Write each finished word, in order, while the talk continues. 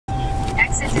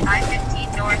exit to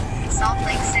I-15 North, Salt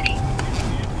Lake City.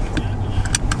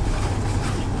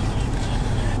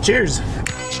 Cheers.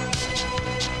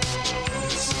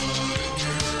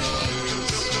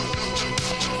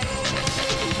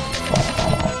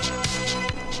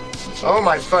 Oh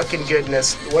my fucking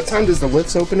goodness. What time does the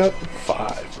lifts open up?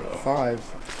 5, bro.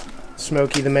 5.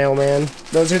 Smokey the mailman.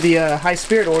 Those are the high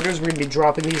spirit orders. We're gonna be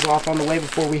dropping these off on the way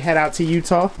before we head out to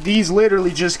Utah. These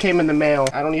literally just came in the mail.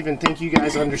 I don't even think you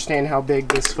guys understand how big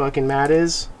this fucking mat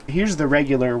is. Here's the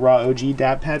regular raw OG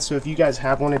dab pad, so if you guys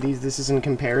have one of these, this is in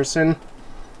comparison.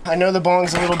 I know the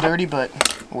bong's a little dirty, but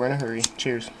we're in a hurry.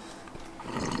 Cheers.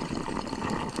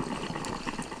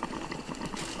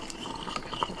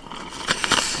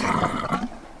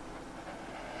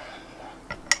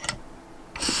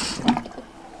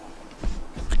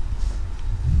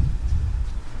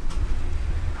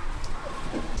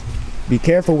 Be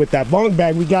careful with that bong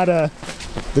bag. We got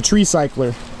the tree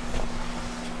cycler.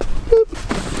 Boop.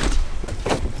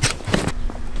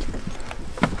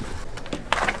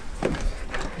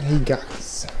 Hey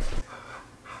guys.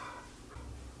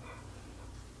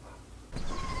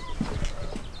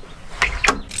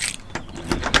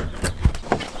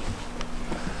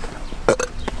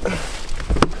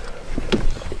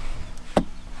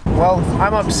 Well,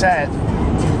 I'm upset.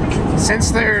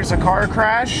 Since there's a car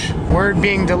crash, we're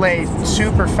being delayed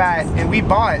super fat, and we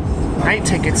bought night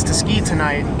tickets to ski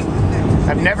tonight.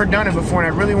 I've never done it before,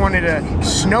 and I really wanted to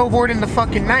snowboard in the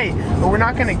fucking night, but we're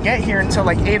not gonna get here until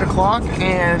like 8 o'clock,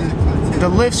 and the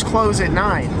lifts close at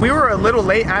 9. We were a little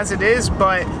late as it is,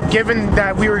 but given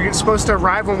that we were supposed to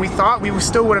arrive when we thought, we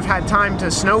still would have had time to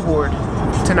snowboard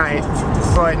tonight.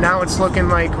 But now it's looking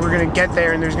like we're gonna get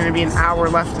there and there's gonna be an hour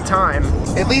left of time.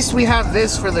 At least we have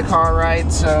this for the car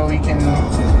ride, so we can,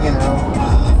 you know.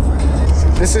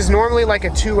 This is normally like a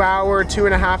 2-hour,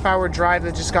 2.5-hour drive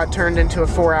that just got turned into a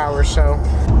 4-hour, so.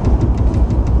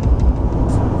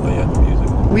 Oh yeah, the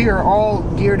music. We are all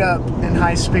geared up in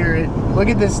high spirit. Look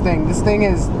at this thing. This thing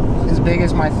is as big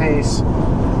as my face.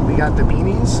 We got the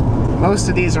beanies. Most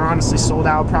of these are honestly sold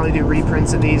out. Probably do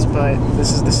reprints of these, but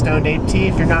this is the Stoned Ape tee.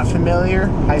 If you're not familiar,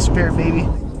 high spirit, baby.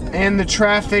 And the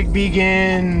traffic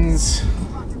begins.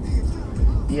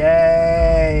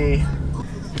 Yay.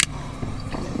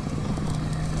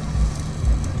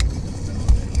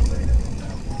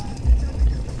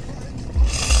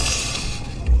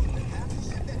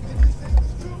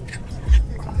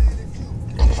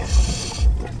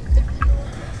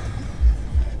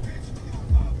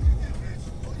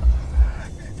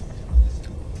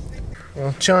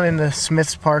 Well, chilling in the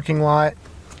Smith's parking lot.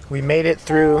 We made it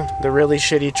through the really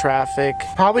shitty traffic.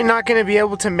 Probably not gonna be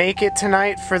able to make it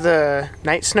tonight for the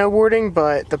night snowboarding,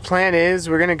 but the plan is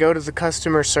we're gonna go to the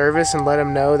customer service and let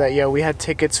them know that, yo, we had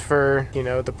tickets for, you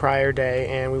know, the prior day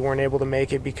and we weren't able to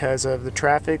make it because of the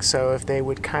traffic, so if they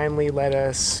would kindly let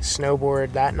us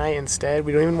snowboard that night instead,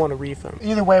 we don't even want to refund.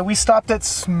 Either way, we stopped at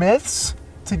Smith's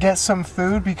to get some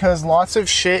food because lots of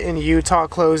shit in Utah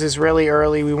closes really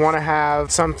early. We want to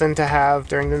have something to have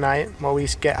during the night while we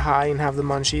get high and have the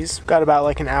munchies. Got about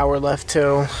like an hour left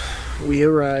till we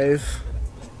arrive.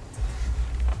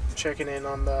 Checking in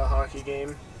on the hockey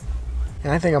game.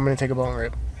 And I think I'm going to take a bong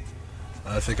rip.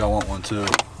 I think I want one too.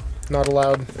 Not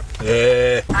allowed.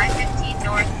 Yeah. I-15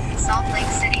 North, Salt Lake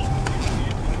City.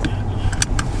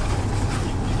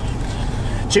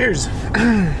 Cheers.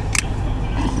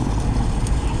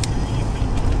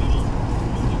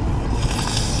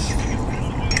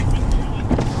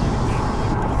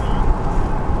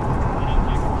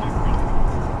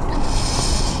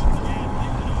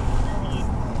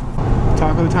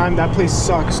 Taco time, that place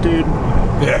sucks, dude.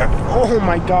 Yeah. Oh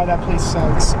my god, that place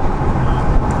sucks.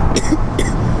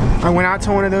 I went out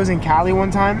to one of those in Cali one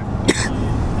time.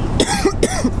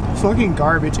 Fucking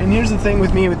garbage. And here's the thing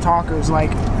with me with tacos,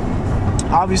 like,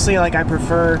 obviously, like, I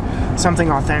prefer something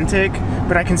authentic,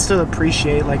 but I can still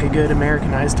appreciate like a good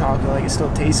Americanized taco. Like, it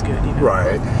still tastes good, you know.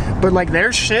 Right. But like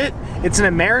their shit, it's an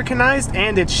Americanized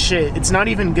and it's shit. It's not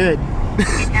even good.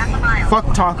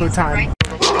 Fuck taco time.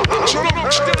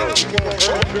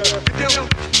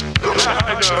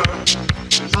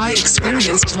 I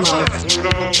experienced love.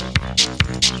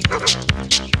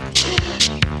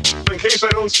 In case I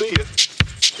don't see it,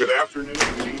 good afternoon,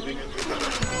 good evening, and good night.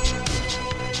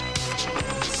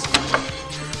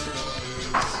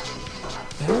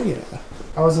 Hell yeah.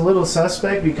 I was a little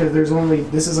suspect because there's only,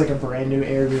 this is like a brand new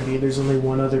Airbnb. There's only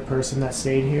one other person that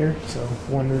stayed here, so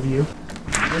one review.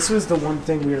 This was the one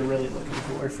thing we were really looking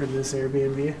for this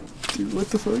Airbnb. Dude, what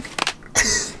the fuck?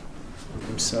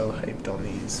 I'm so hyped on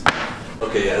these.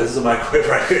 Okay, yeah, this is a microwave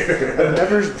right here. I've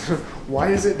never, why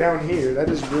is it down here? That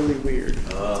is really weird.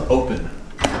 Open.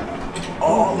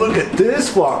 Oh, look at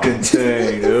this fucking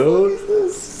thing,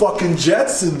 dude. Fucking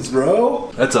Jetsons,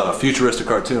 bro. That's a futuristic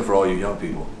cartoon for all you young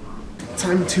people.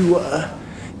 Time to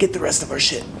get the rest of our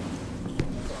shit.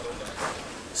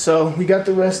 So we got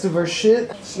the rest of our shit.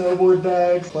 Snowboard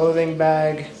bag, clothing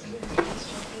bag,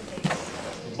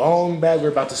 long bag. We're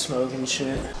about to smoke and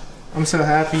shit. I'm so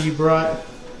happy you brought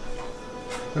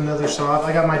another saw.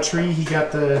 I got my tree, he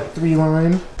got the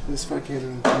 3-line. This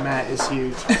fucking mat is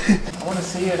huge. I want to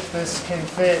see if this can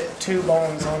fit 2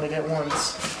 bones on it at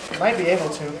once. Might be able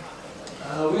to.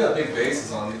 We got big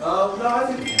bases on these. No, I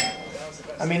think we can.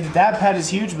 I mean, the dab pad is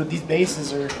huge, but these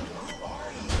bases are...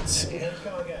 Let's see.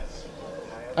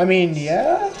 I mean,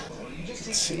 yeah.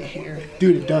 Let's see here.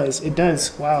 Dude, it does. It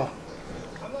does. Wow.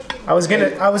 I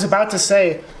was about to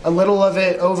say a little of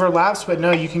it overlaps, but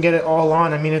no, you can get it all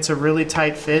on. I mean, it's a really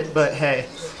tight fit, but hey,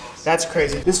 that's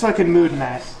crazy. This fucking mood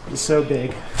mat is so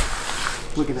big.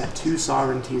 Look at that, 2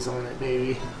 sovereignties on it,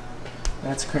 baby.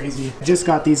 That's crazy. Just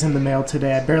got these in the mail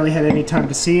today. I barely had any time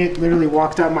to see it. Literally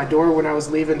walked out my door when I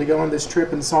was leaving to go on this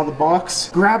trip and saw the box.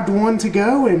 Grabbed one to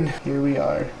go, and here we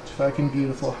are. It's fucking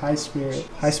beautiful. High Spirit.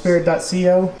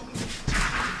 Highspirit.co.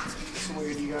 It's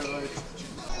weird, you got like...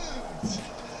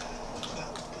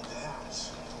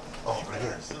 Oh, right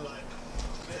here.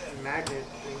 magnet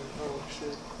thing. Oh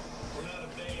shit.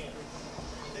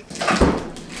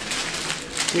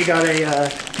 We got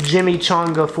a Jimmy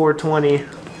Chonga 420.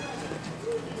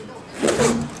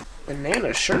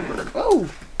 Banana sherbet. Oh!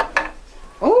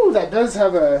 Oh, that does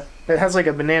have a... It has like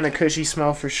a banana cushy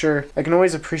smell for sure. I can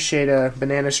always appreciate a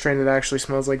banana strain that actually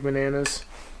smells like bananas.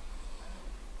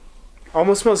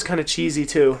 Almost smells kind of cheesy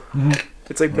too. Mm-hmm.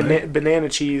 It's like banana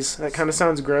cheese. That kind of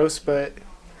sounds gross, but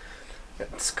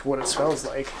that's what it smells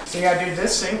like. So yeah, dude,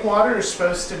 this sink water is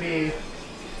supposed to be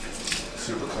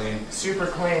super clean. Super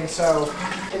clean. So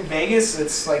in Vegas,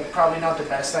 it's like probably not the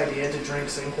best idea to drink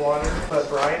sink water, but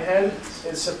Brianhead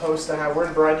is supposed to have. We're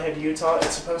in Brianhead, Utah.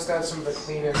 It's supposed to have some of the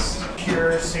cleanest,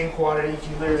 pure sink water you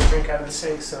can literally drink out of the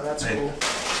sink. So that's cool.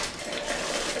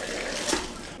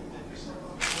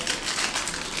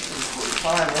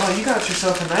 Fine. Well, you got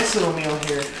yourself a nice little meal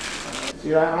here.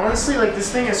 Dude, I honestly, like,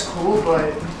 this thing is cool,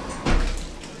 but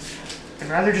I'd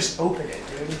rather just open it,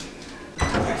 dude.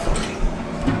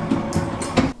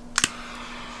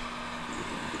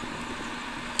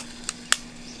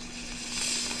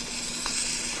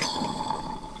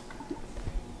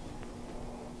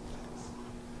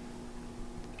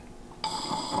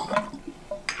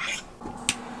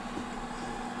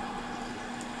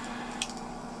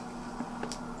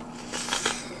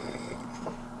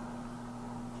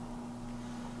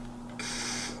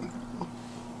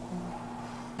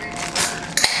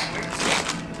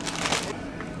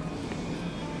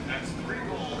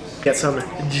 Got some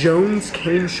Jones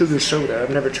cane sugar soda. I've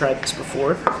never tried this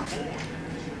before.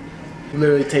 It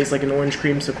literally tastes like an orange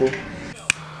creamsicle.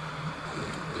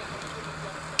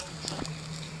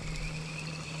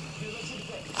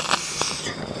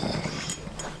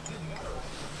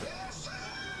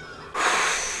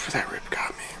 That rip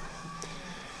got me.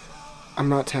 I'm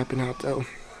not tapping out though.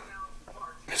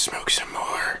 Let's smoke some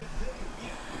more.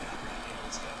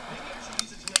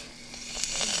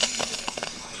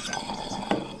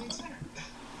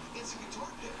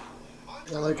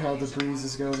 I like how the breeze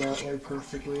is going that way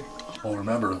perfectly. Well,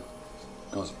 remember, it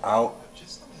goes out,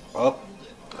 up,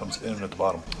 comes in at the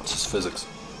bottom. It's just physics.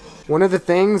 One of the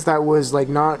things that was like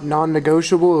not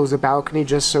non-negotiable, it was a balcony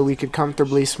just so we could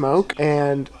comfortably smoke.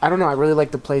 And I don't know, I really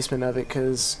like the placement of it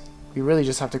because we really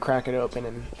just have to crack it open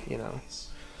and, you know,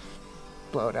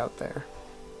 blow it out there.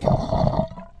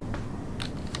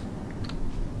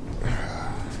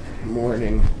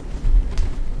 Morning.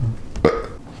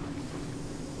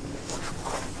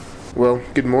 Well,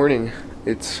 good morning.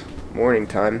 It's morning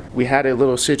time. We had a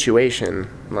little situation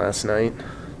last night.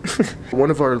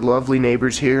 One of our lovely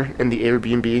neighbors here in the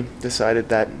Airbnb decided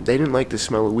that they didn't like the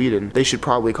smell of weed and they should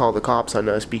probably call the cops on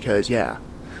us because, yeah.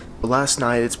 Last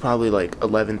night, it's probably like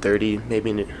 11:30,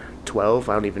 maybe 12,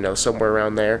 I don't even know, somewhere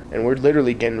around there. And we're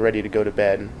literally getting ready to go to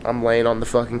bed. I'm laying on the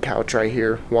fucking couch right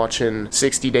here watching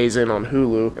 60 Days In on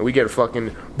Hulu. And we get a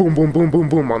fucking boom, boom, boom, boom,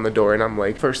 boom on the door. And I'm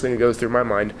like, first thing that goes through my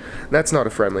mind, that's not a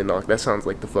friendly knock. That sounds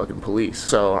like the fucking police.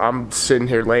 So I'm sitting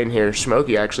here, laying here.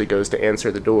 Smokey actually goes to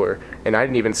answer the door. And I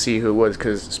didn't even see who it was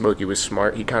because Smokey was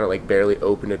smart. He kind of like barely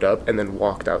opened it up and then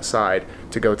walked outside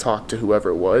to go talk to whoever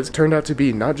it was. Turned out to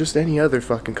be not just any other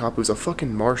fucking cop. It was a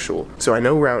fucking marshal. So I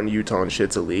know we're out in Utah and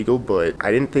shit's illegal, but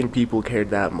I didn't think people cared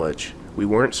that much. We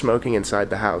weren't smoking inside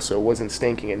the house, so it wasn't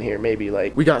stinking in here. Maybe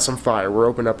like we got some fire. We're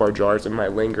opening up our jars. It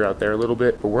might linger out there a little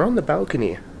bit, but we're on the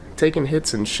balcony taking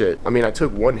hits and shit. I mean, I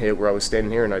took one hit where I was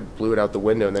standing here and I blew it out the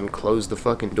window and then closed the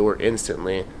fucking door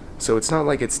instantly. So it's not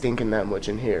like it's stinking that much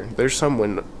in here. There's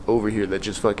someone over here that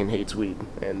just fucking hates weed,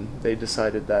 and they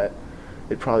decided that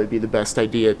it'd probably be the best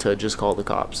idea to just call the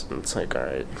cops. And it's like,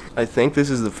 alright. I think this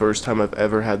is the first time I've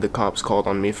ever had the cops called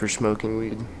on me for smoking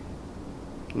weed.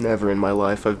 Never in my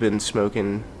life. I've been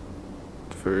smoking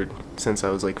since I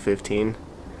was like 15.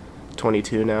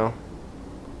 22 now.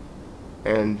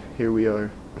 And here we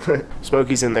are.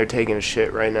 Smokey's in there taking a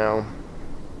shit right now.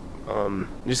 I'm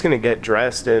just gonna get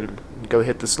dressed and go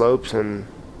hit the slopes, and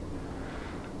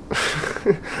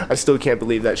I still can't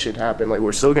believe that shit happened. Like,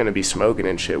 we're still gonna be smoking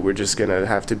and shit. We're just gonna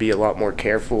have to be a lot more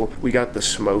careful. We got the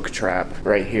smoke trap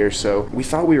right here, so we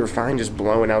thought we were fine just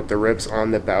blowing out the rips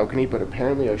on the balcony, but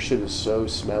apparently our shit is so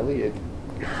smelly it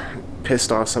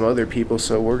pissed off some other people,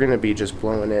 so we're gonna be just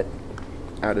blowing it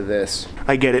out of this.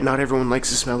 I get it, not everyone likes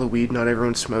the smell of weed, not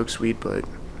everyone smokes weed, but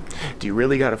do you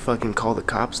really gotta fucking call the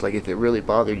cops? Like, if it really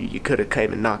bothered you, you could've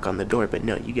came and knocked on the door, but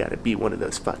no, you gotta be one of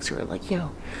those fucks who are like, yo,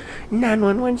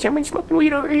 911, someone's smoking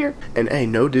weed over here. And hey,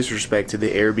 no disrespect to the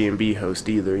Airbnb host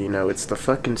either, you know, it's the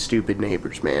fucking stupid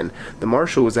neighbors, man. The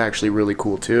marshal was actually really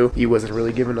cool too. He wasn't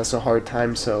really giving us a hard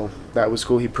time, so that was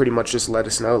cool. He pretty much just let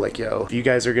us know, like, yo, if you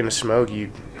guys are gonna smoke, you're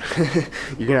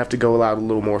gonna have to go out a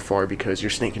little more far because you're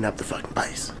stinking up the fucking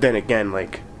place. Then again,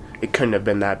 like, it couldn't have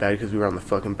been that bad because we were on the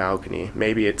fucking balcony.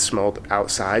 Maybe it smelled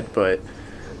outside, but,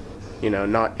 you know,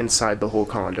 not inside the whole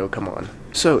condo, come on.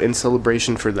 So, in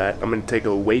celebration for that, I'm gonna take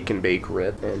a wake and bake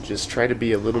rip and just try to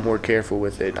be a little more careful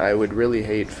with it. I would really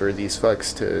hate for these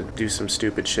fucks to do some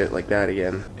stupid shit like that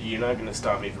again. You're not gonna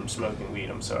stop me from smoking weed,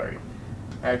 I'm sorry.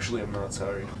 Actually, I'm not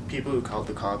sorry. People who called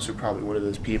the cops are probably one of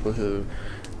those people who,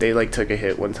 they like took a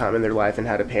hit one time in their life and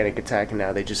had a panic attack, and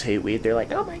now they just hate weed. They're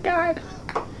like, oh my god,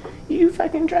 you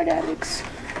fucking drug addicts.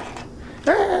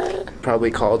 Ah. Probably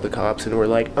called the cops and were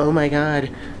like, oh my god,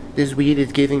 this weed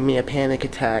is giving me a panic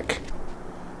attack.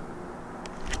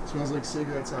 Smells like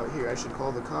cigarettes out here, I should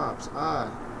call the cops.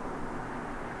 Ah.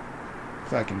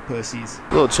 Fucking pussies.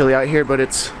 A little chilly out here, but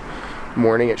it's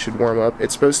morning, it should warm up.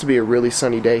 It's supposed to be a really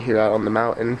sunny day here out on the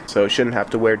mountain, so shouldn't have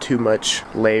to wear too much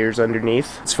layers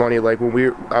underneath. It's funny, like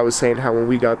I was saying how when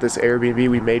we got this Airbnb,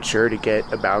 we made sure to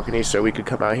get a balcony so we could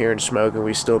come out here and smoke, and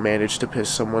we still managed to piss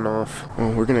someone off.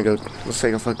 Well, we're gonna go, let's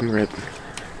take a fucking rip.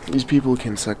 These people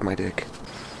can suck my dick.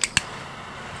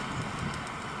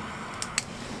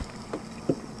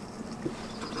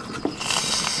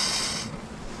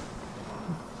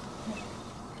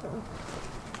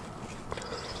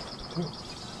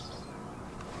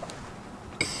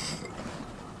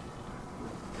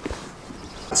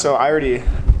 So I already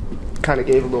kind of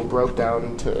gave a little broke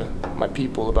down to my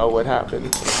people about what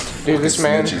happened. Dude, this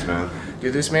man,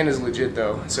 dude, this man is legit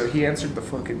though. So he answered the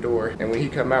fucking door, and when he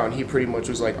come out, and he pretty much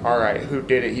was like, all right, who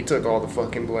did it? He took all the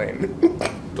fucking blame.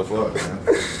 The fuck,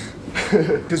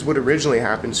 man? Because what originally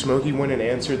happened, Smokey went and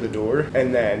answered the door,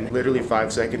 and then literally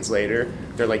 5 seconds later,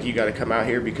 they're like, you gotta come out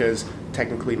here because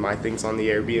technically my thing's on the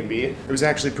Airbnb. It was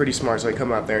actually pretty smart, so I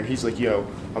come out there and he's like, yo,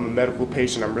 I'm a medical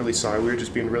patient, I'm really sorry, we were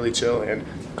just being really chill, and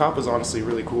the cop was honestly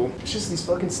really cool. It's just these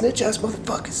fucking snitch ass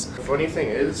motherfuckers. The funny thing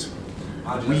is,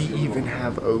 we even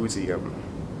have Ozium.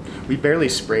 We barely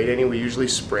sprayed any, we usually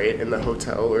spray it in the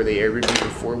hotel or the Airbnb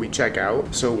before we check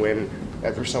out, so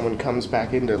whenever someone comes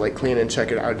back in to like clean and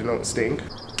check it out, it don't stink.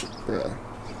 Bruh.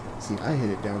 See, I hit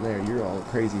it down there, you're all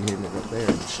crazy hitting it up there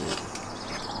and shit.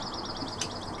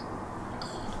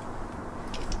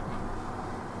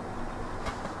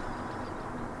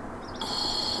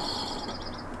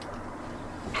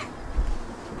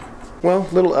 Well,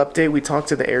 little update, we talked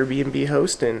to the Airbnb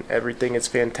host and everything is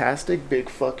fantastic.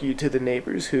 Big fuck you to the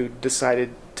neighbors who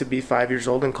decided to be 5 years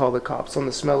old and call the cops on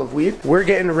the smell of weed. We're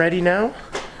getting ready now.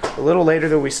 A little later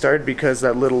than we started because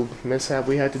that little mishap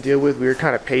we had to deal with. We were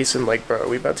kind of pacing like, bro,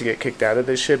 we about to get kicked out of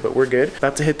this shit, but we're good.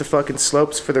 About to hit the fucking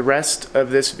slopes for the rest of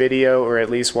this video, or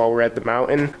at least while we're at the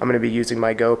mountain. I'm gonna be using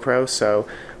my GoPro, so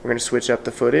we're gonna switch up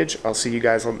the footage. I'll see you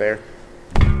guys on there.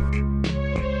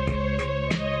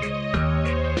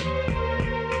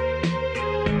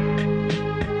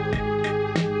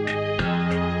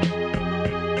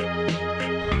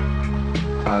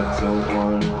 I don't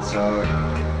want to talk,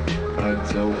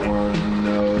 I don't want to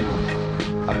know,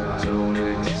 I don't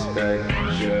expect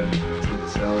you to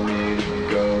tell me to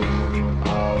go.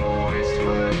 I'll waste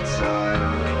my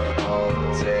time all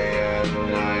day and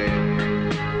night.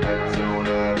 I don't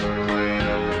have a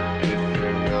plan if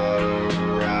you're not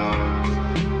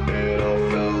around. It all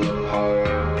fell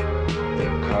apart, the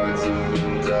cards have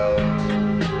been dealt.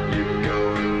 You're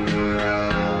going to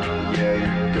hell, yeah,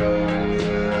 you're going to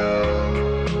hell.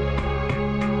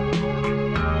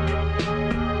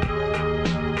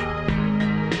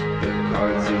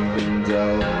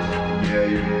 hell. Yeah,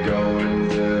 you're going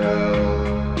to hell.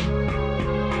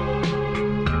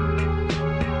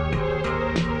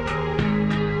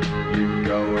 You're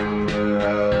going to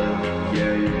hell.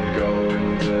 Yeah, you're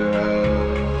going to hell.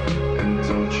 And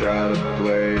don't try to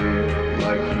play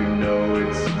like you know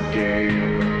it's a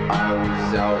game. I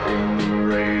was out in the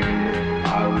rain,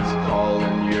 I was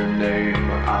calling your name.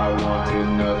 I wanted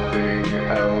nothing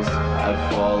else, I'd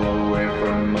fall away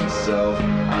from myself.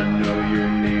 I know you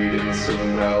needed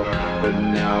some help, but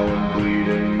now I'm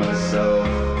bleeding myself.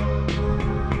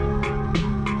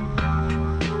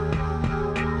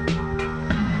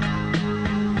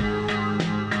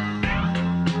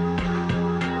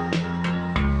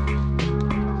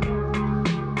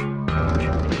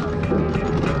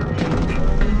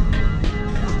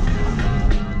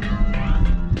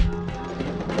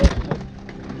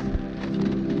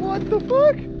 What the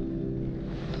fuck?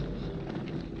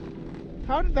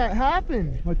 How did that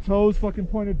happen? My toes fucking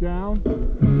pointed down.